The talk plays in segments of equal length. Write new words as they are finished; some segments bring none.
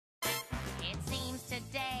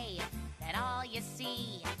all you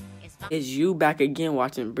see is you back again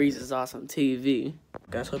watching Breez's Awesome TV.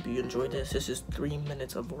 Guys, hope you enjoyed this. This is 3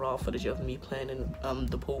 minutes of raw footage of me playing in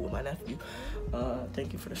the pool with my nephew.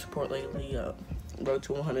 Thank you for the support lately. Road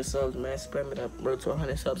to 100 subs, man. Spread it up. Road to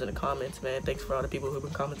 100 subs in the comments, man. Thanks for all the people who've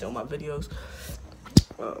been commenting on my videos.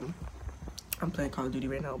 I'm playing Call of Duty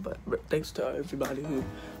right now, but thanks to everybody who've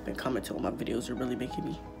been commenting on my videos. They're really making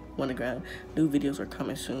me want to grab. New videos are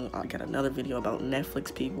coming soon. I got another video about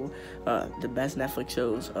Netflix people, the best Netflix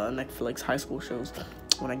shows, Netflix high school shows.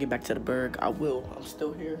 When I get back to the Berg, I will. I'm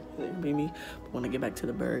still here. Be me. But when I get back to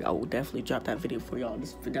the Berg, I will definitely drop that video for y'all.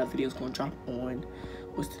 That video is gonna drop on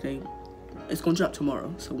what's today? It's gonna drop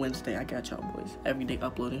tomorrow. So Wednesday, I got y'all boys. Everyday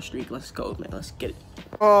uploading streak. Let's go, man. Let's get it.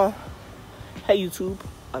 Hey YouTube,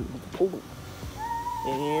 I'm in the pool,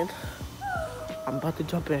 and I'm about to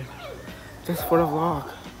jump in just for the vlog.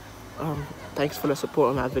 Thanks for the support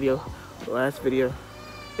on that video. The last video,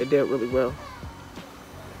 it did really well.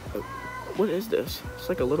 What is this? It's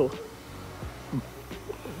like a little.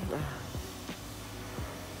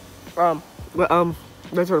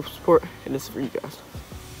 Thanks for the support, and this is for you guys.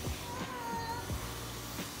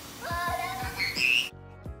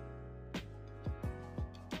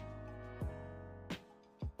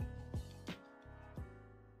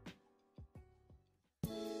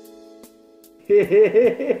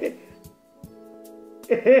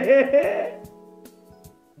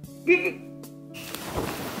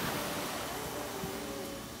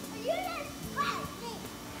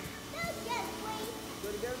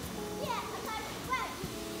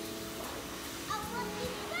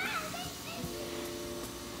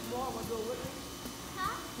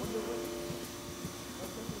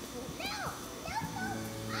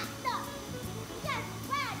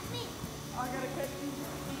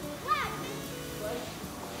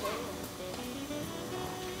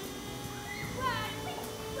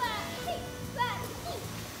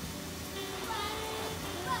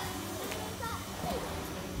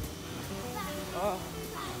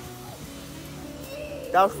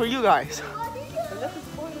 That was for you guys.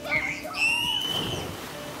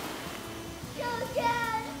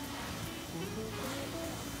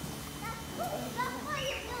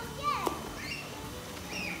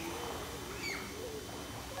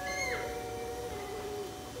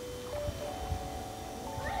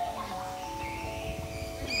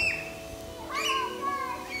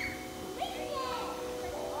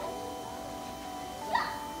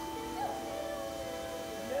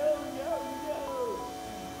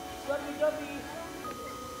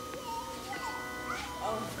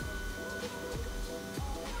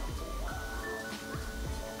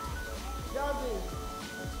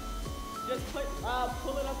 Just pull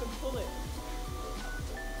it up and pull it.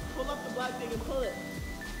 Pull up the black thing and pull it.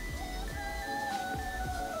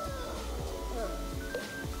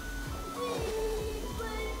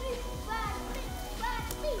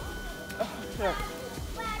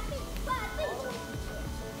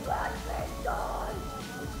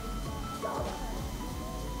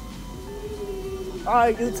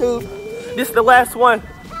 Alright, YouTube. This is the last one.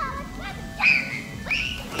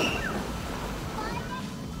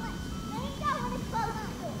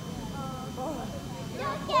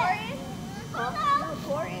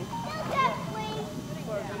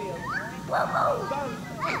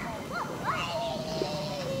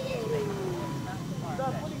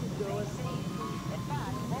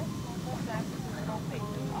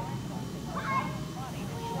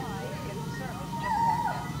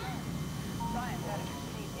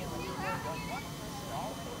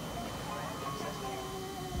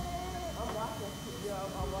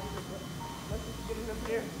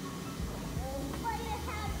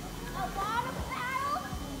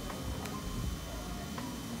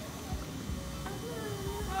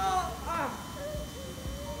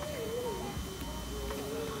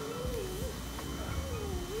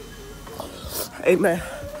 Hey man,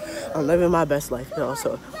 I'm living my best life, y'all.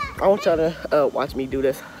 So I want y'all to watch me do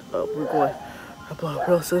this. We're going to blow up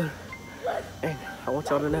real soon, and I want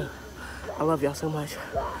y'all to know I love y'all so much.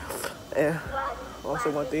 And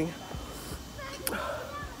also one thing,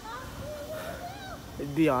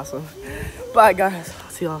 it'd be awesome. Bye guys, I'll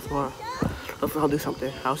see y'all tomorrow. Hopefully I'll do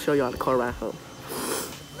something. I'll show y'all the car ride home.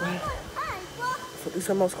 If I do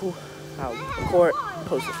something else cool, I'll record and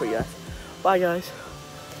post it for you guys. Bye guys.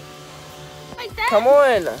 Come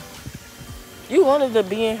on. You wanted to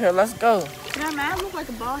be in here. Let's go. No, man, I look like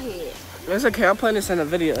a bald head. It's okay. I'm putting this in a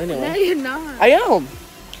video anyway. No, you're not. I am.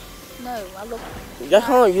 No, I look. That's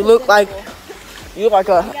how you look like. You look like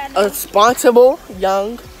a responsible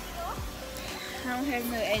young. I don't have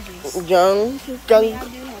no edges.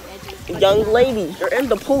 Young lady. You're in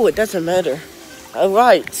the pool. It doesn't matter. All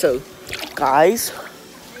right. So Guys,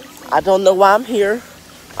 I don't know why I'm here.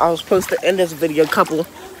 I was supposed to end this video a couple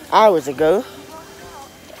hours ago.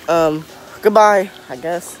 Goodbye, I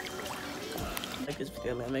guess. Like this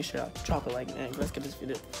video, man. Make sure y'all drop a like, man. Let's get this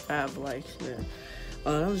video 5 likes, man.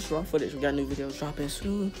 That was just raw footage. We got new videos dropping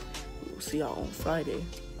soon. We'll see y'all on Friday.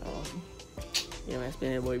 Yeah, man. It's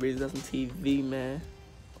been your boy Briezisfunny TV, man.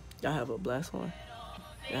 Y'all have a blessed one.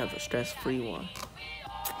 Y'all have a stress-free one.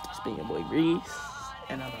 It's been your boy Breeze,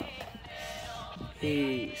 and I'm out.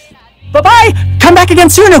 Peace. Bye-bye! Come back again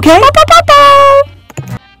soon, okay? Bye-bye-bye-bye!